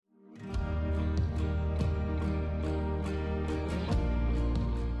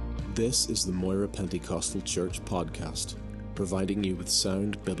This is the Moira Pentecostal Church podcast, providing you with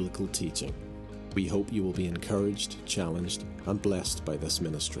sound biblical teaching. We hope you will be encouraged, challenged, and blessed by this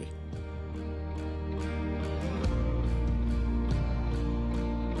ministry.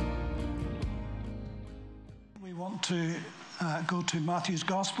 We want to go to Matthew's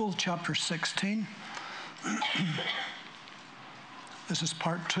Gospel, chapter 16. This is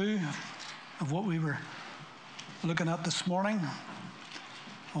part 2 of what we were looking at this morning.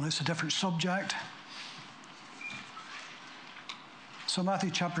 Well, it's a different subject. So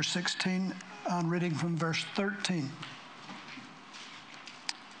Matthew chapter 16, and reading from verse 13.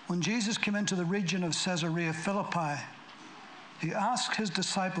 When Jesus came into the region of Caesarea Philippi, he asked his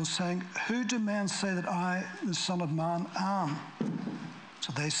disciples, saying, "Who do men say that I, the Son of Man, am?"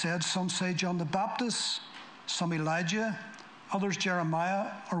 So they said, "Some say John the Baptist, some Elijah, others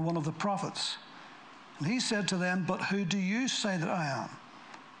Jeremiah, or one of the prophets." And he said to them, "But who do you say that I am?"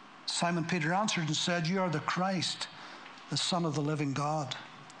 Simon Peter answered and said, "You are the Christ, the Son of the living God."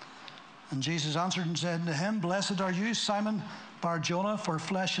 And Jesus answered and said to him, "Blessed are you, Simon Bar-Jonah, for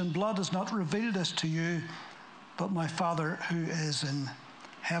flesh and blood has not revealed this to you, but my Father who is in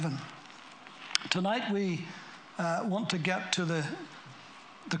heaven." Tonight we want to get to the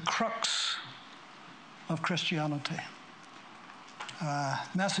crux of Christianity.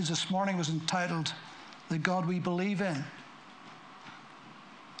 Message this morning was entitled, "The God We Believe In."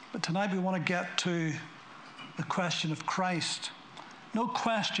 But tonight we want to get to the question of Christ. No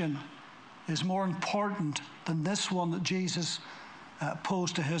question is more important than this one that Jesus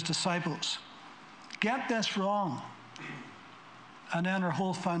posed to his disciples. Get this wrong, and then our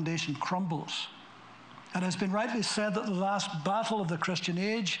whole foundation crumbles. It has been rightly said that the last battle of the Christian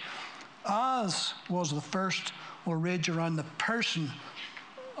age, as was the first, will rage around the person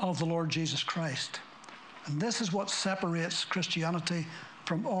of the Lord Jesus Christ. And this is what separates Christianity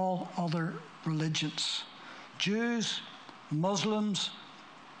from all other religions. Jews, Muslims,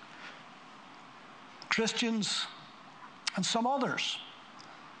 Christians, and some others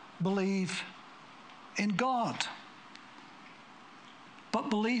believe in God. But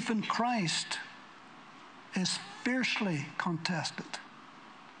belief in Christ is fiercely contested,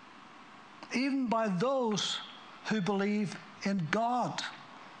 even by those who believe in God.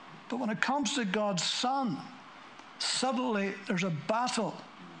 But when it comes to God's Son, suddenly there's a battle.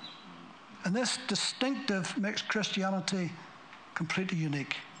 And this distinctive makes Christianity completely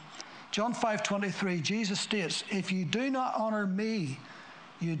unique. John 5:23, Jesus states, "If you do not honor me,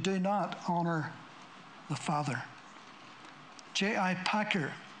 you do not honor the Father." J.I.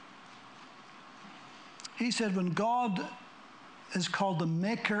 Packer, he said, when God is called the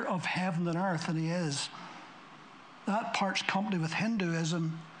maker of heaven and earth, and he is, that parts company with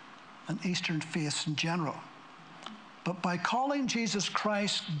Hinduism and Eastern faiths in general. But by calling Jesus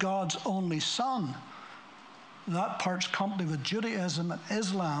Christ God's only Son, that parts company with Judaism and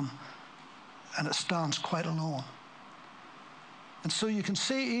Islam, and it stands quite alone. And so you can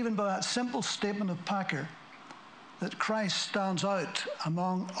see, even by that simple statement of Packer, that Christ stands out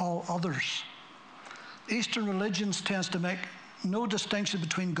among all others. Eastern religions tends to make no distinction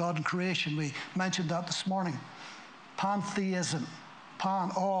between God and creation. We mentioned that this morning. Pantheism,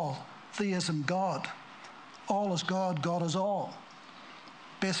 pan, all, theism, God. All is God, God is all.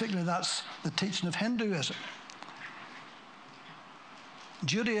 Basically, that's the teaching of Hinduism.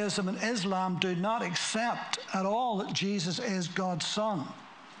 Judaism and Islam do not accept at all that Jesus is God's Son.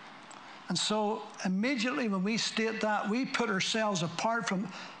 And so immediately when we state that, we put ourselves apart from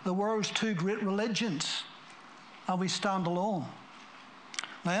the world's two great religions, and we stand alone.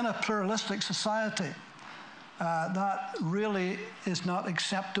 Now, in a pluralistic society, that really is not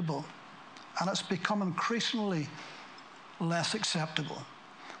acceptable, and it's become increasingly less acceptable.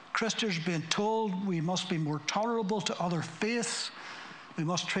 Christians are being told we must be more tolerable to other faiths. We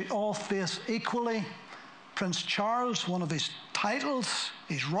must treat all faiths equally. Prince Charles, one of his titles,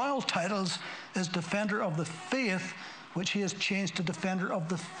 his royal titles, is Defender of the Faith, which he has changed to Defender of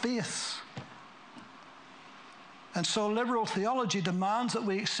the Faiths. And so liberal theology demands that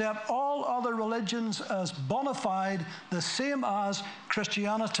we accept all other religions as bona fide, the same as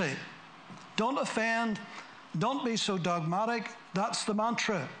Christianity. Don't offend, don't be so dogmatic. That's the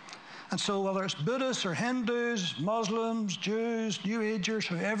mantra. And so whether it's Buddhists or Hindus, Muslims, Jews, New Agers,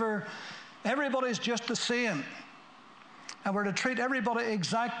 whoever, everybody's just the same. And we're to treat everybody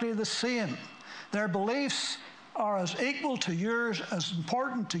exactly the same. Their beliefs are as equal to yours, as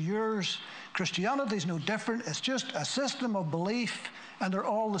important to yours. Christianity is no different. It's just a system of belief, and they're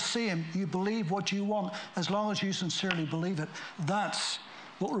all the same. You believe what you want as long as you sincerely believe it. That's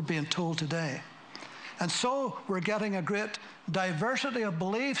what we're being told today. And so we're getting a great diversity of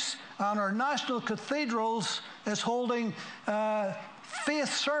beliefs, and our national cathedrals is holding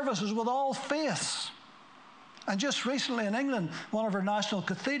faith services with all faiths. And just recently in England, one of our national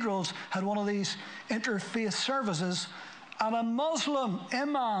cathedrals had one of these interfaith services, and a Muslim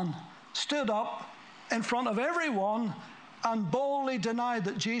imam stood up in front of everyone and boldly denied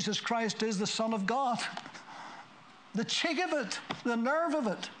that Jesus Christ is the Son of God. The cheek of it, the nerve of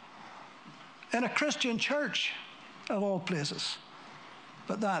it, in a Christian church of all places.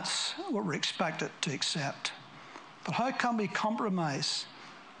 But that's what we're expected to accept. But how can we compromise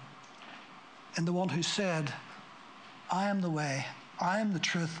in the one who said, I am the way, I am the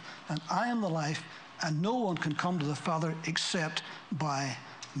truth, and I am the life, and no one can come to the Father except by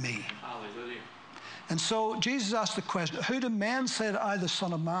me. Hallelujah. And so Jesus asked the question, who do men say that I, the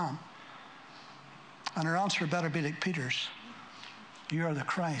Son of Man? And our answer better be like Peter's. You are the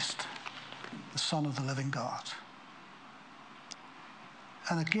Christ, the Son of the living God.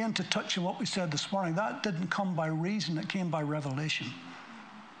 And again, to touch on what we said this morning, that didn't come by reason, it came by revelation.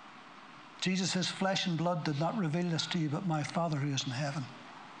 Jesus says, flesh and blood did not reveal this to you, but my Father who is in heaven.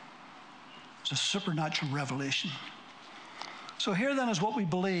 It's a supernatural revelation. So here then is what we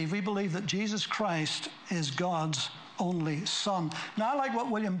believe. We believe that Jesus Christ is God's only Son. Now I like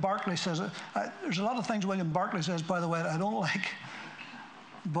what William Barclay says. There's a lot of things William Barclay says, by the way, that I don't like.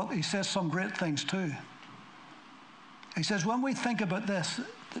 But he says some great things too. He says, when we think about this,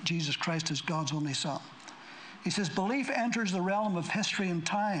 that Jesus Christ is God's only Son, he says, belief enters the realm of history and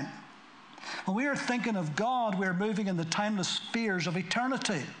time. When we are thinking of God, we are moving in the timeless spheres of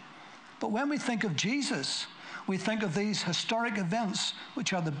eternity. But when we think of Jesus, we think of these historic events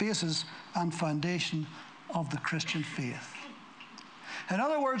which are the basis and foundation of the Christian faith. In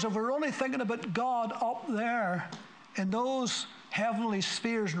other words, if we're only thinking about God up there in those heavenly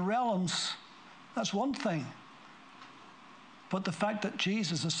spheres and realms, that's one thing. But the fact that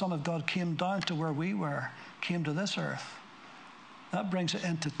Jesus, the Son of God, came down to where we were, came to this earth, that brings it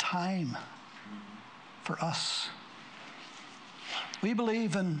into time for us. We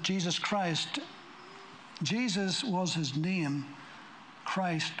believe in Jesus Christ. Jesus was his name.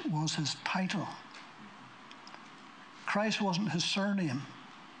 Christ was his title. Christ wasn't his surname.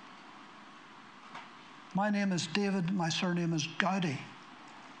 My name is David, my surname is Gowdy.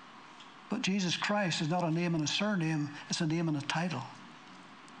 But Jesus Christ is not a name and a surname, it's a name and a title.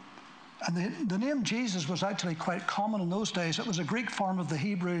 And the name Jesus was actually quite common in those days. It was a Greek form of the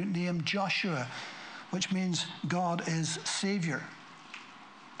Hebrew name Joshua, which means God is Savior.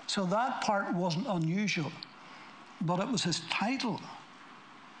 So that part wasn't unusual, but it was his title,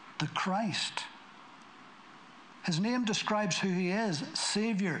 the Christ. His name describes who he is,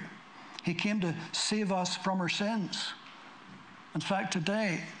 Savior. He came to save us from our sins. In fact,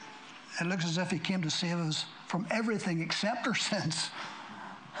 today, it looks as if he came to save us from everything except our sins.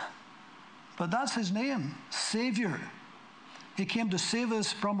 But that's his name, Savior. He came to save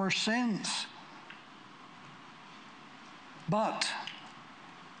us from our sins. But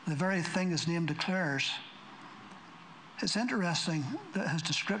the very thing his name declares, it's interesting that his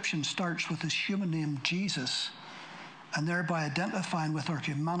description starts with his human name, Jesus, and thereby identifying with our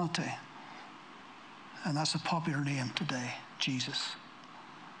humanity. And that's a popular name today, Jesus.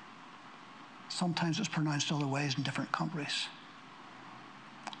 Sometimes it's pronounced other ways in different countries.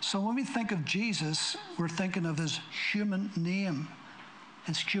 So when we think of Jesus, we're thinking of his human name,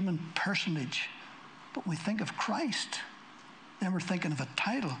 his human personage. But when we think of Christ, then we're thinking of a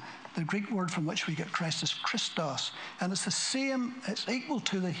title. The Greek word from which we get Christ is Christos. And it's the same, it's equal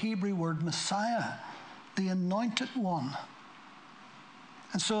to the Hebrew word Messiah, the anointed one.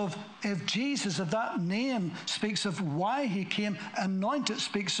 And so if Jesus, if that name speaks of why he came, anointed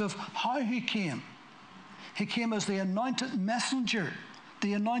speaks of how he came. He came as the anointed messenger,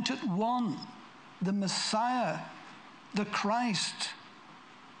 the anointed one, the Messiah, the Christ.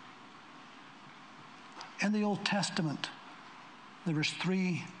 In the Old Testament, there was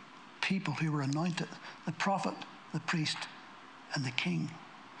 3 people who were anointed: the prophet, the priest, and the king.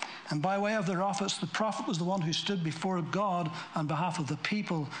 And by way of their office, the prophet was the one who stood before God on behalf of the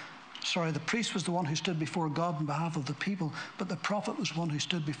people. The priest was the one who stood before God on behalf of the people, but the prophet was one who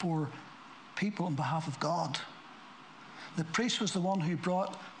stood before people on behalf of God. The priest was the one who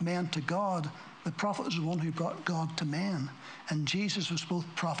brought men to God. The prophet was the one who brought God to men. And Jesus was both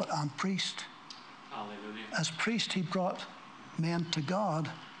prophet and priest. Hallelujah. As priest, he brought men to God.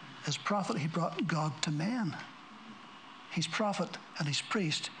 As prophet, he brought God to men. He's prophet and he's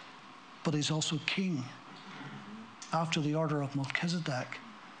priest, but he's also king after the order of Melchizedek.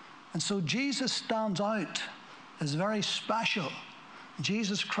 And so Jesus stands out as very special,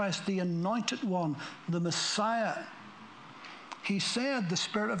 Jesus Christ, the Anointed One, the Messiah. He said, the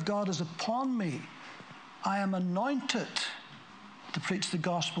Spirit of God is upon me. I am anointed to preach the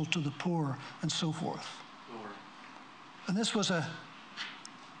gospel to the poor, and so forth. Lord. And this was a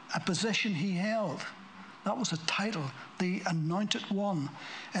position he held. That was a title, the Anointed One.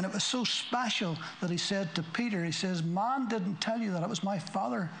 And it was so special that he said to Peter, he says, man didn't tell you that. It was my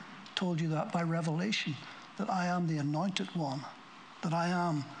Father told you that by revelation, that I am the Anointed One, that I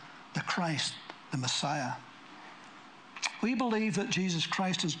am the Christ, the Messiah. We believe that Jesus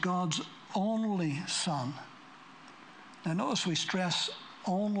Christ is God's only Son. Now notice we stress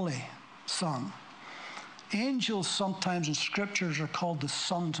only Son. Angels sometimes in Scriptures are called the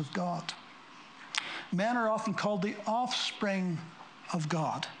sons of God. Men are often called the offspring of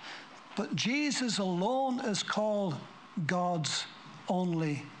God. But Jesus alone is called God's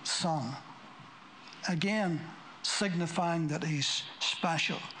only Son. Again, signifying that he's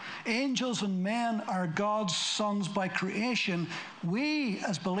special. Angels and men are God's sons by creation. We,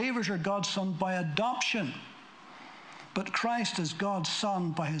 as believers, are God's sons by adoption. But Christ is God's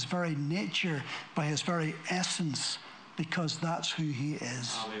Son by his very nature, by his very essence, because that's who he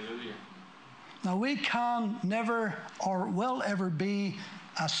is. Hallelujah. Now, we can never or will ever be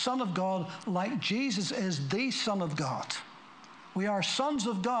a son of God like Jesus is the Son of God. We are sons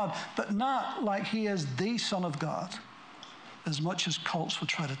of God, but not like he is the Son of God, as much as cults will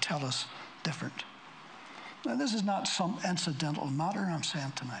try to tell us different. Now, this is not some incidental matter I'm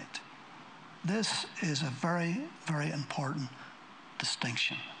saying tonight. This is a very, very important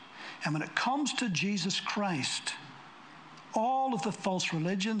distinction. And when it comes to Jesus Christ, all of the false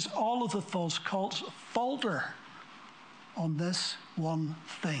religions, all of the false cults falter on this one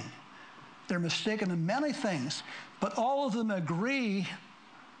thing. They're mistaken in many things, but all of them agree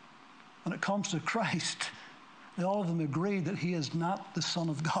when it comes to Christ. All of them agree that he is not the Son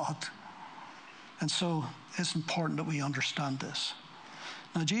of God. And so it's important that we understand this.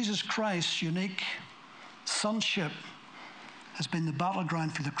 Now, Jesus Christ's unique sonship has been the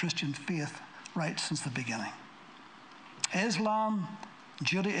battleground for the Christian faith right since the beginning. Islam,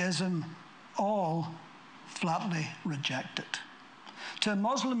 Judaism, all flatly reject it. To a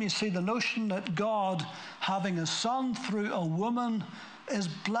Muslim, you see, the notion that God having a son through a woman is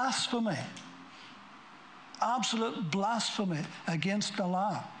blasphemy. Absolute blasphemy against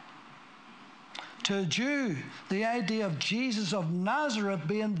Allah. To a Jew, the idea of Jesus of Nazareth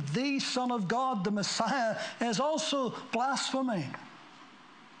being the Son of God, the Messiah, is also blasphemy.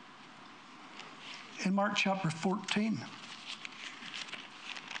 In Mark chapter 14,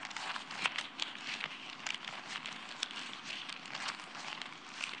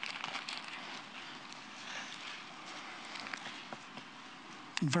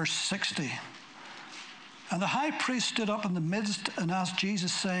 in verse 60, and the high priest stood up in the midst and asked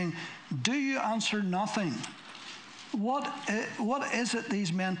Jesus, saying, do you answer nothing? What is it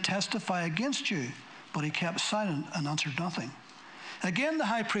these men testify against you? But he kept silent and answered nothing. Again the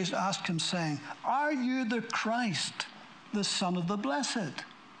high priest asked him, saying, are you the Christ, the Son of the Blessed?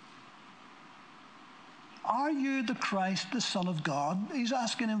 Are you the Christ, the Son of God? He's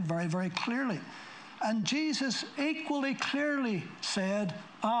asking him very, very clearly. And Jesus equally clearly said,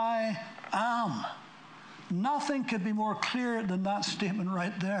 I am. Nothing could be more clear than that statement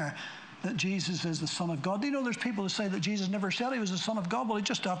right there, that Jesus is the Son of God. Do you know there's people who say that Jesus never said he was the Son of God? Well, he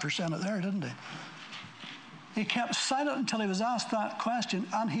just after saying it there, didn't he? He kept silent until he was asked that question,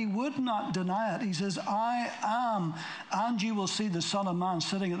 and he would not deny it. He says, I am, and you will see the Son of Man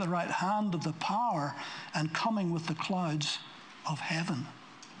sitting at the right hand of the power and coming with the clouds of heaven.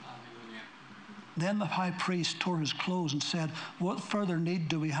 Then the high priest tore his clothes and said, what further need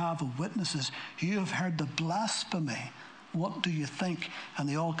do we have of witnesses? You have heard the blasphemy. What do you think? And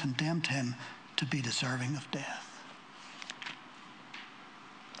they all condemned him to be deserving of death.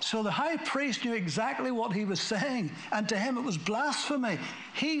 So the high priest knew exactly what he was saying, and to him it was blasphemy.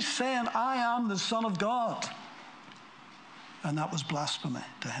 He's saying, I am the Son of God. And that was blasphemy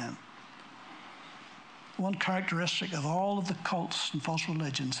to him. One characteristic of all of the cults and false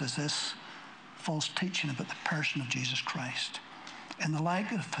religions is this false teaching about the person of Jesus Christ in the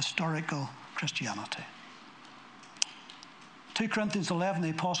light of historical Christianity. 2 Corinthians 11, the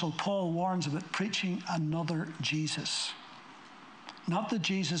Apostle Paul warns about preaching another Jesus. Not the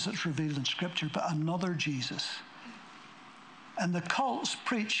Jesus that's revealed in Scripture, but another Jesus. And the cults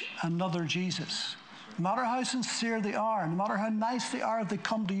preach another Jesus. No matter how sincere they are, no matter how nice they are, if they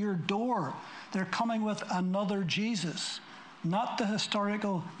come to your door, they're coming with another Jesus. Not the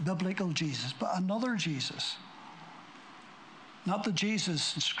historical, biblical Jesus, but another Jesus. Not the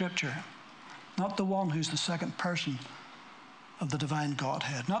Jesus in Scripture. Not the one who's the second person of the divine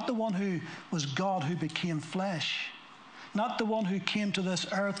Godhead. Not the one who was God who became flesh. Not the one who came to this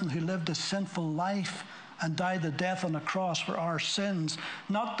earth and who lived a sinful life and died the death on the cross for our sins.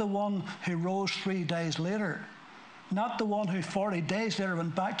 Not the one who rose 3 days later. Not the one who 40 days later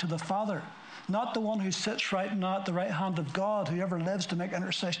went back to the Father. Not the one who sits right now at the right hand of God, who ever lives to make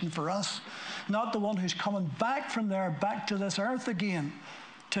intercession for us. Not the one who's coming back from there, back to this earth again,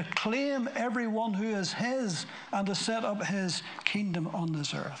 to claim everyone who is his and to set up his kingdom on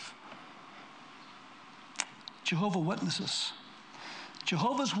this earth. Jehovah's Witnesses.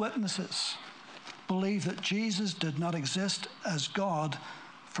 Jehovah's Witnesses believe that Jesus did not exist as God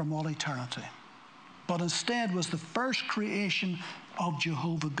from all eternity, but instead was the first creation of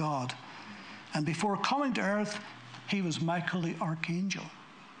Jehovah God. And before coming to earth, he was Michael the archangel,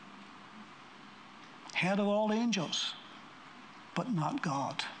 head of all angels, but not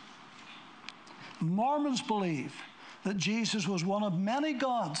God. Mormons believe that Jesus was one of many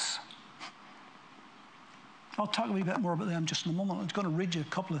gods. I'll talk a wee bit more about them just in a moment. I'm going to read you a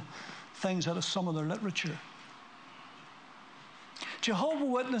couple of things out of some of their literature. Jehovah's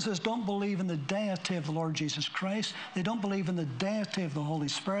Witnesses don't believe in the deity of the Lord Jesus Christ. They don't believe in the deity of the Holy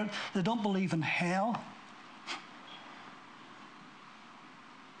Spirit. They don't believe in hell.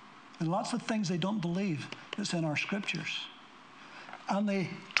 And lots of things they don't believe that's in our scriptures. And they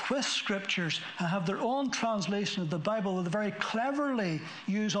twist scriptures and have their own translation of the Bible. They very cleverly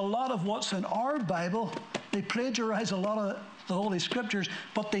use a lot of what's in our Bible. They plagiarize a lot of the Holy Scriptures,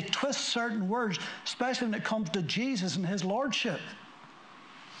 but they twist certain words, especially when it comes to Jesus and his lordship.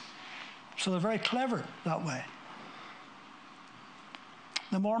 So they're very clever that way.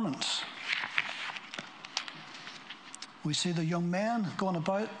 The Mormons. We see the young men going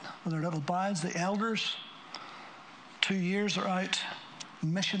about with their little bags, the elders. 2 years are out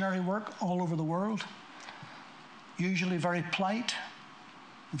missionary work all over the world. Usually very polite,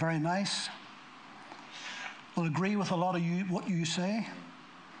 very nice. Will agree with a lot of you, what you say.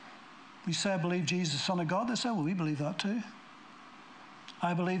 You say, I believe Jesus is the Son of God. They say, well, we believe that too.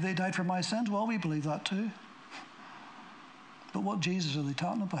 I believe they died for my sins. Well, we believe that too. But what Jesus are they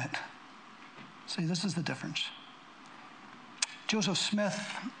talking about? See, this is the difference. Joseph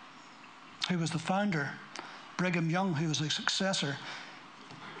Smith, who was the founder, Brigham Young, who was the successor,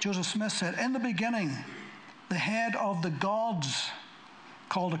 Joseph Smith said, in the beginning, the head of the gods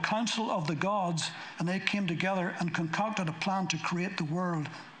called a council of the gods, and they came together and concocted a plan to create the world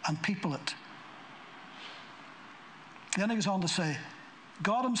and people it. Then he goes on to say,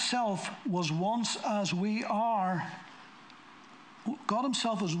 God himself was once as we are. God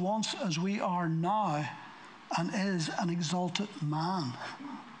himself was once as we are now, and is an exalted man.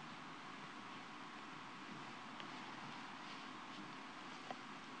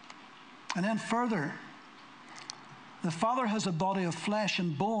 And then further, the Father has a body of flesh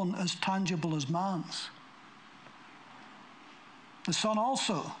and bone as tangible as man's. The Son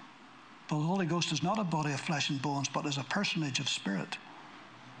also, but the Holy Ghost is not a body of flesh and bones, but is a personage of spirit.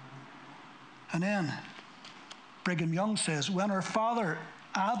 And then Brigham Young says, when our father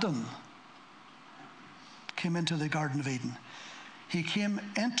Adam came into the Garden of Eden, he came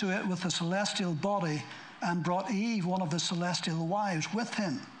into it with a celestial body and brought Eve, one of the celestial wives, with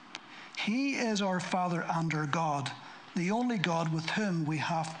him. He is our Father and our God, the only God with whom we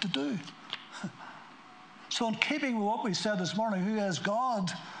have to do. So in keeping with what we said this morning, who is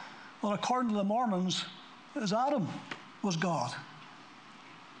God? Well, according to the Mormons, is Adam was God.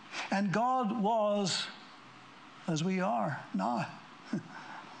 And God was as we are now. It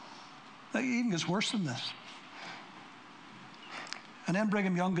even gets worse than this. And then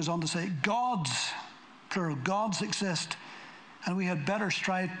Brigham Young goes on to say, gods, plural, gods exist, and we had better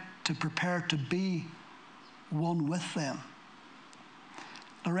strive to prepare to be one with them.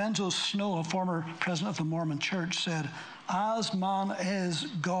 Lorenzo Snow, a former president of the Mormon Church, said, as man is,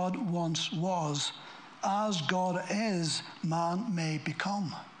 God once was. As God is, man may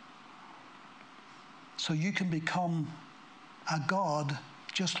become. So you can become a God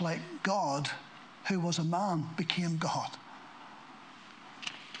just like God, who was a man, became God.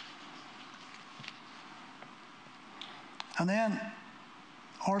 And then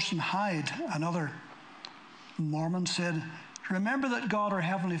Orson Hyde, another Mormon, said, remember that God, our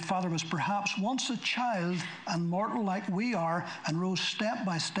Heavenly Father, was perhaps once a child and mortal like we are, and rose step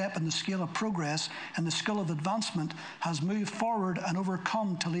by step in the scale of progress and the skill of advancement, has moved forward and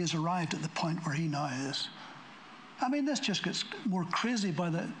overcome till he has arrived at the point where he now is. I mean, this just gets more crazy by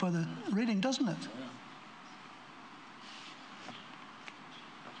the reading, doesn't it?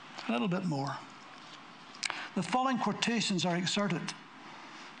 A little bit more. The following quotations are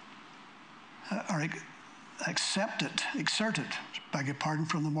excerpted, beg your pardon,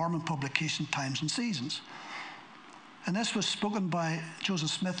 from the Mormon publication Times and Seasons. And this was spoken by Joseph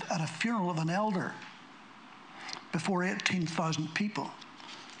Smith at a funeral of an elder before 18,000 people.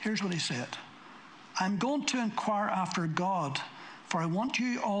 Here's what he said. I'm going to inquire after God, for I want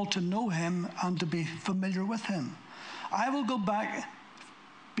you all to know him and to be familiar with him. I will go back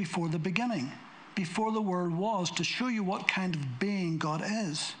before the beginning, before the world was, to show you what kind of being God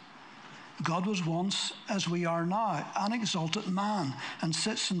is. God was once, as we are now, an exalted man, and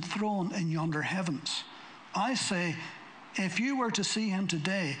sits enthroned in yonder heavens. I say, if you were to see him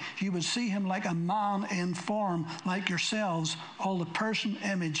today, you would see him like a man in form, like yourselves, all the person,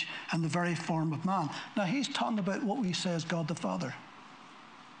 image, and the very form of man. Now, he's talking about what we say is God the Father.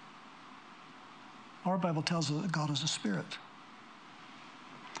 Our Bible tells us that God is a spirit.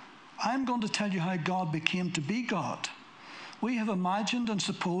 I'm going to tell you how God became to be God. We have imagined and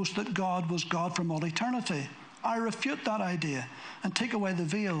supposed that God was God from all eternity. I refute that idea and take away the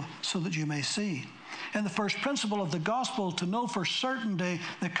veil so that you may see. In the first principle of the gospel, to know for certainty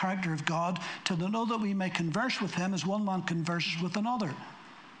the character of God, to know that we may converse with him as one man converses with another.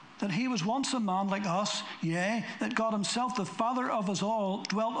 That he was once a man like us, yea, that God himself, the Father of us all,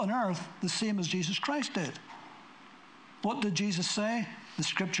 dwelt on earth, the same as Jesus Christ did. What did Jesus say? The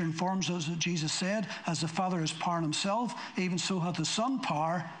scripture informs us that Jesus said, as the Father has power in himself, even so hath the Son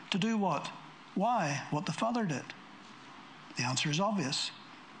power to do what? Why? What the Father did. The answer is obvious.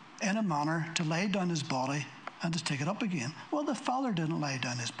 In a manner to lay down his body and to take it up again. Well, the Father didn't lay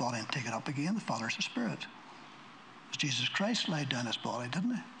down his body and take it up again. The Father is a spirit. Jesus Christ laid down his body,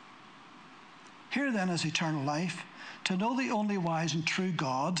 didn't he? Here then is eternal life, to know the only wise and true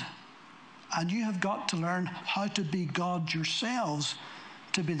God, and you have got to learn how to be God yourselves,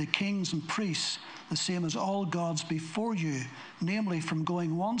 to be the kings and priests, the same as all gods before you, namely from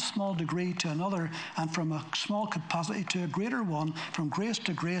going one small degree to another, and from a small capacity to a greater one, from grace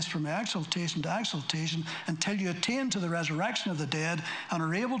to grace, from exaltation to exaltation, until you attain to the resurrection of the dead, and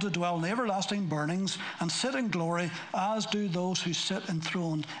are able to dwell in everlasting burnings, and sit in glory, as do those who sit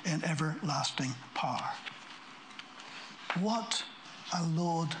enthroned in everlasting power. What a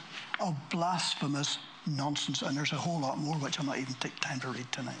load of blasphemous nonsense, and there's a whole lot more which I'm not even take time to read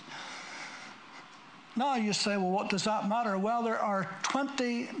tonight. Now you say, well, what does that matter? Well, there are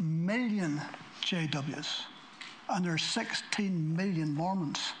 20 million JWs, and there are 16 million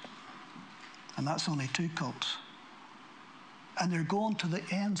Mormons, and that's only 2 cults. And they're going to the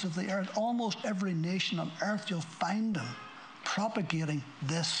ends of the earth. Almost every nation on earth, you'll find them propagating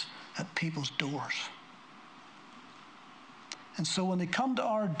this at people's doors. And so when they come to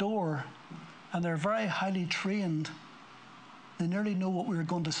our door, and they're very highly trained, they nearly know what we're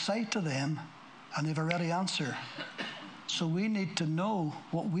going to say to them, and they've already answered. So we need to know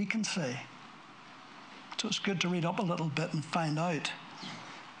what we can say. So it's good to read up a little bit and find out.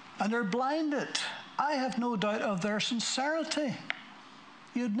 And they're blinded. I have no doubt of their sincerity.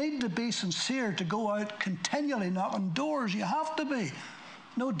 You'd need to be sincere to go out continually knocking doors. You have to be.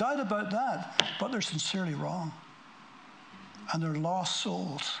 No doubt about that. But they're sincerely wrong. And they're lost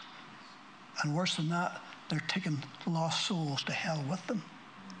souls. And worse than that, they're taking lost souls to hell with them.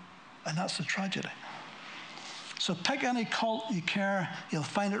 And that's the tragedy. So pick any cult you care, you'll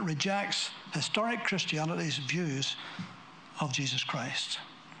find it rejects historic Christianity's views of Jesus Christ.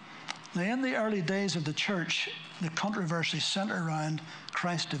 Now, in the early days of the church, the controversy centered around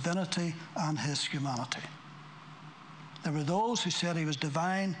Christ's divinity and his humanity. There were those who said he was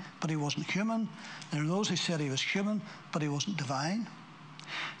divine, but he wasn't human. There were those who said he was human, but he wasn't divine.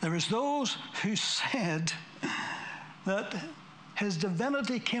 There was those who said that his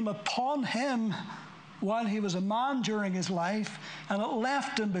divinity came upon him while he was a man during his life, and it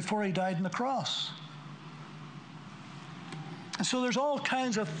left him before he died on the cross. And so there's all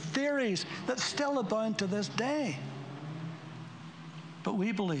kinds of theories that still abound to this day. But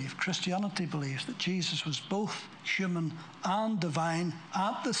we believe, Christianity believes, that Jesus was both human and divine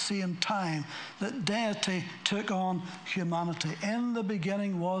at the same time, that deity took on humanity. In the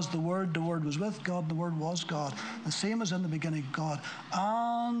beginning was the Word was with God, the Word was God. The same as in the beginning, God.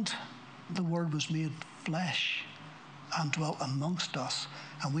 And the Word was made flesh and dwelt amongst us.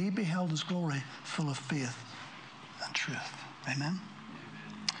 And we beheld his glory, full of faith and truth. Amen?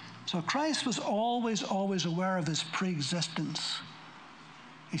 So Christ was always aware of his pre-existence.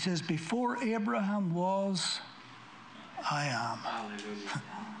 He says, before Abraham was, I am. Hallelujah.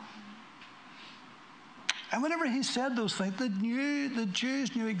 And whenever he said those things, the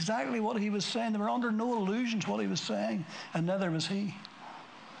Jews knew exactly what he was saying. They were under no illusions what he was saying, and neither was he.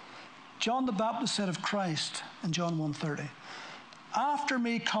 John the Baptist said of Christ in John 1:30, after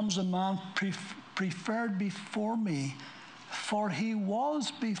me comes a man preferred before me, for he was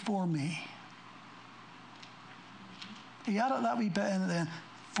before me. He added that wee bit in then,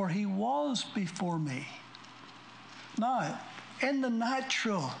 for he was before me. Now, in the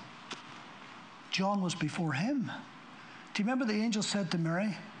natural, John was before him. Do you remember the angel said to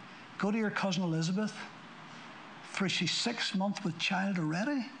Mary, go to your cousin Elizabeth, for she's 6 months with child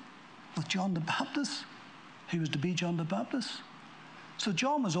already, with John the Baptist, who was to be John the Baptist. So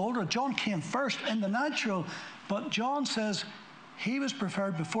John was older. John came first in the natural, but John says he was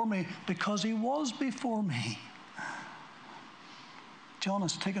preferred before me because he was before me. John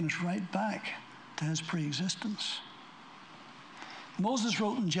has taken us right back to his pre-existence. Moses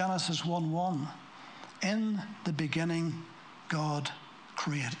wrote in Genesis 1:1, in the beginning God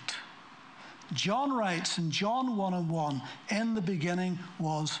created. John writes in John 1:1, in the beginning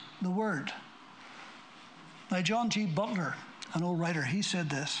was the Word. Now, John G. Butler, an old writer, he said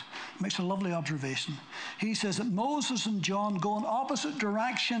this, makes a lovely observation. He says that Moses and John go in opposite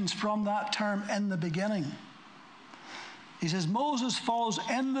directions from that term, in the beginning. He says Moses follows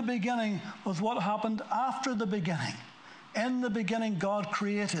in the beginning with what happened after the beginning. In the beginning, God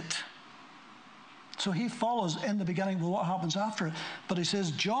created. So he follows in the beginning with what happens after it. But he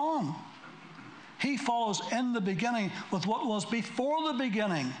says John, he follows in the beginning with what was before the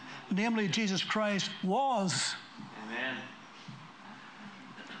beginning, namely Jesus Christ was. Amen.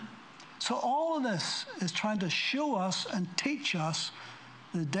 So all of this is trying to show us and teach us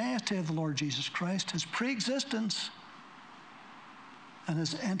the deity of the Lord Jesus Christ, his pre-existence, and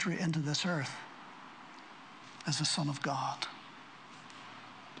his entry into this earth as the Son of God.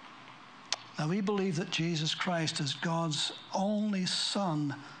 Now, we believe that Jesus Christ is God's only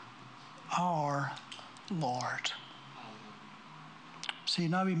Son, our Lord. See,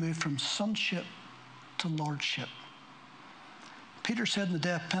 now we move from sonship to lordship. Peter said in the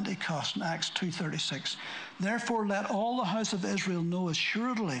day of Pentecost in Acts 2:36, therefore let all the house of Israel know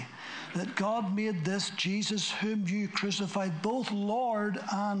assuredly that God made this Jesus whom you crucified both Lord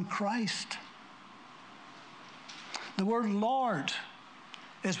and Christ. The word Lord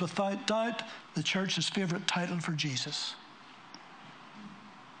is without doubt the church's favorite title for Jesus.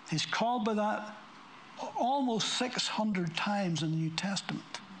 He's called by that almost 600 times in the New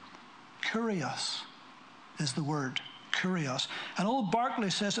Testament. Kurios is the word. Kurios. And old Barclay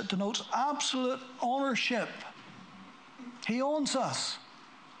says it denotes absolute ownership. He owns us.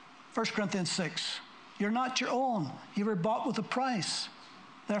 1 Corinthians 6. You're not your own. You were bought with a price.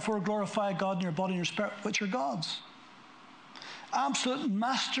 Therefore glorify God in your body and your spirit, which are God's. Absolute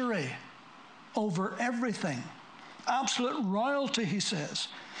mastery over everything. Absolute royalty, he says.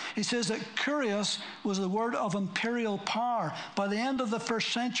 He says that kurios was the word of imperial power. By the end of the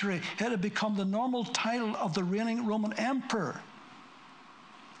first century, it had become the normal title of the reigning Roman emperor.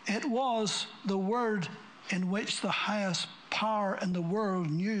 It was the word in which the highest power in the world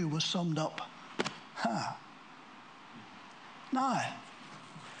knew was summed up. Now,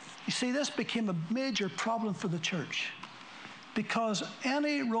 you see, this became a major problem for the church because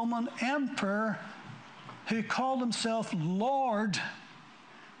any Roman emperor who called himself Lord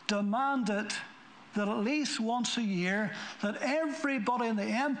demanded that at least once a year that everybody in the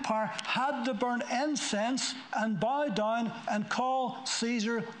empire had to burn incense and bow down and call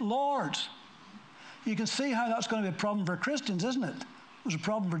Caesar Lord. You can see how that's going to be a problem for Christians, isn't it? It was a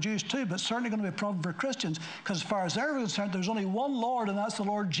problem for Jews too, but certainly going to be a problem for Christians because as far as they're concerned, there's only one Lord, and that's the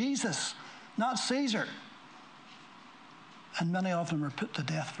Lord Jesus, not Caesar. And many of them are put to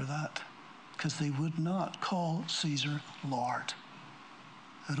death for that because they would not call Caesar Lord.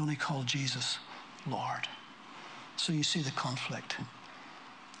 They'd only call Jesus Lord. So you see the conflict.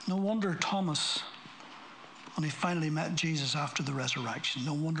 No wonder Thomas, when he finally met Jesus after the resurrection,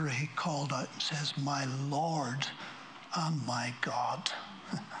 no wonder he called out and says, my Lord and my God.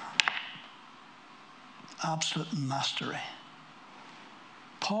 Absolute mastery.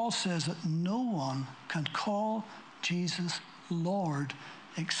 Paul says that no one can call Jesus Lord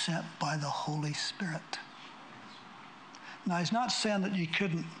except by the Holy Spirit. Now, he's not saying that you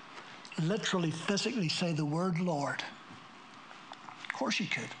couldn't literally, physically say the word Lord. Of course you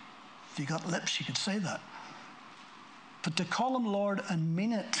could. If you got lips, you could say that. But to call him Lord and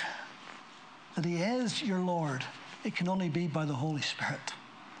mean it, that he is your Lord, it can only be by the Holy Spirit.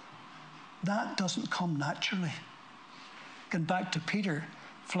 That doesn't come naturally. Going back to Peter,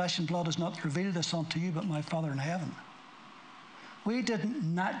 flesh and blood has not revealed this unto you, but my Father in heaven. We didn't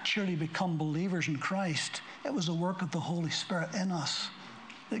naturally become believers in Christ. It was the work of the Holy Spirit in us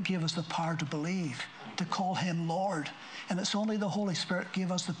that gave us the power to believe, to call him Lord. And it's only the Holy Spirit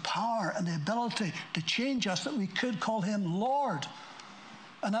gave us the power and the ability to change us that we could call him Lord.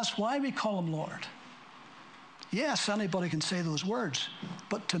 And that's why we call him Lord. Yes, anybody can say those words,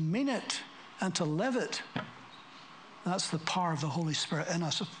 but to mean it and to live it, that's the power of the Holy Spirit in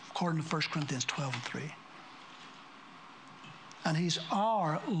us, according to 1 Corinthians 12:3. And he's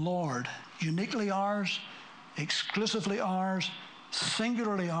our Lord, uniquely ours, exclusively ours,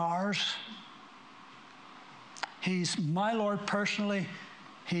 singularly ours. He's my Lord personally,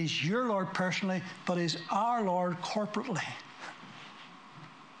 he's your Lord personally, but he's our Lord corporately.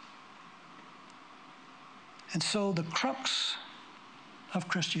 And so the crux of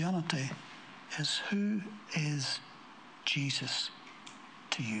Christianity is, who is Jesus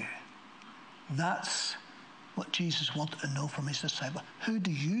to you? That's what Jesus wanted to know from his disciple. Who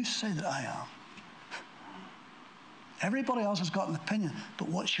do you say that I am? Everybody else has got an opinion, but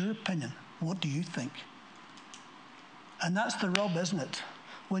what's your opinion? What do you think? And that's the rub, isn't it?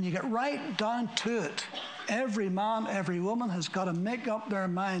 When you get right down to it, every man, every woman has got to make up their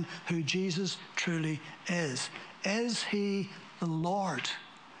mind who Jesus truly is. Is he the Lord?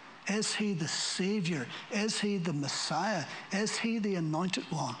 Is he the Savior? Is he the Messiah? Is he the Anointed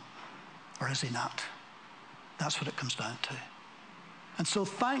One? Or is he not? That's what it comes down to. And so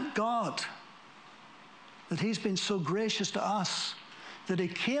thank God that he's been so gracious to us, that he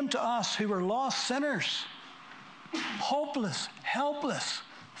came to us who were lost sinners, hopeless, helpless,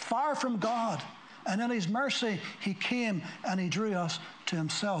 far from God. And in his mercy, he came and he drew us to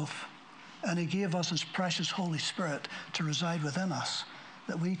himself. And he gave us his precious Holy Spirit to reside within us,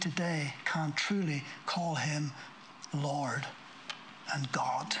 that we today can truly call him Lord and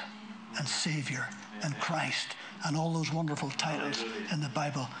God and Savior and Christ and all those wonderful titles in the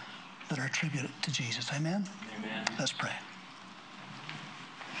Bible that are attributed to Jesus. Amen? Amen. Let's pray.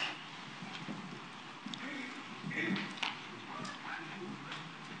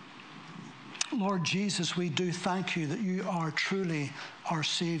 Lord Jesus, we do thank you that you are truly our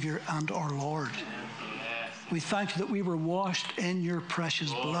Savior and our Lord. We thank you that we were washed in your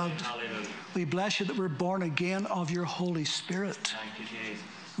precious blood. We bless you that we're born again of your Holy Spirit. Thank you, Jesus.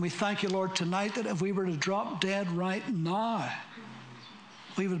 We thank you, Lord, tonight that if we were to drop dead right now,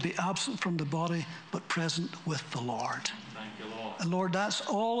 we would be absent from the body but present with the Lord. Thank you, Lord. And Lord, that's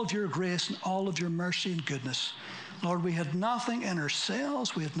all of your grace and all of your mercy and goodness. Lord, we had nothing in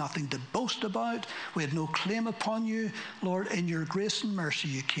ourselves. We had nothing to boast about. We had no claim upon you. Lord, in your grace and mercy,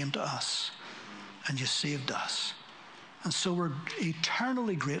 you came to us and you saved us. And so we're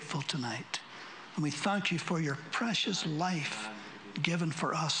eternally grateful tonight. And we thank you for your precious life given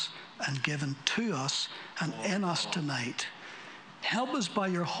for us and given to us and in us tonight. Help us by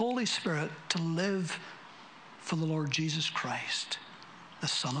your Holy Spirit to live for the Lord Jesus Christ, the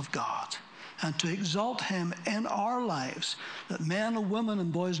Son of God, and to exalt him in our lives, that men and women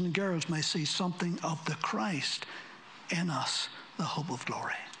and boys and girls may see something of the Christ in us, the hope of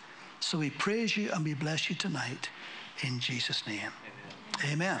glory. So we praise you and we bless you tonight in Jesus' name.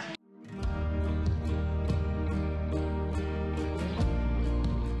 Amen.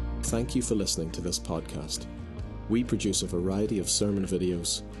 Thank you for listening to this podcast. We produce a variety of sermon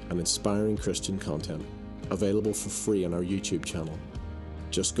videos and inspiring Christian content available for free on our YouTube channel.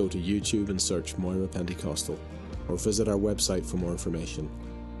 Just go to YouTube and search Moira Pentecostal, or visit our website for more information,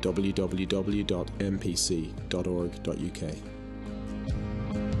 www.mpc.org.uk.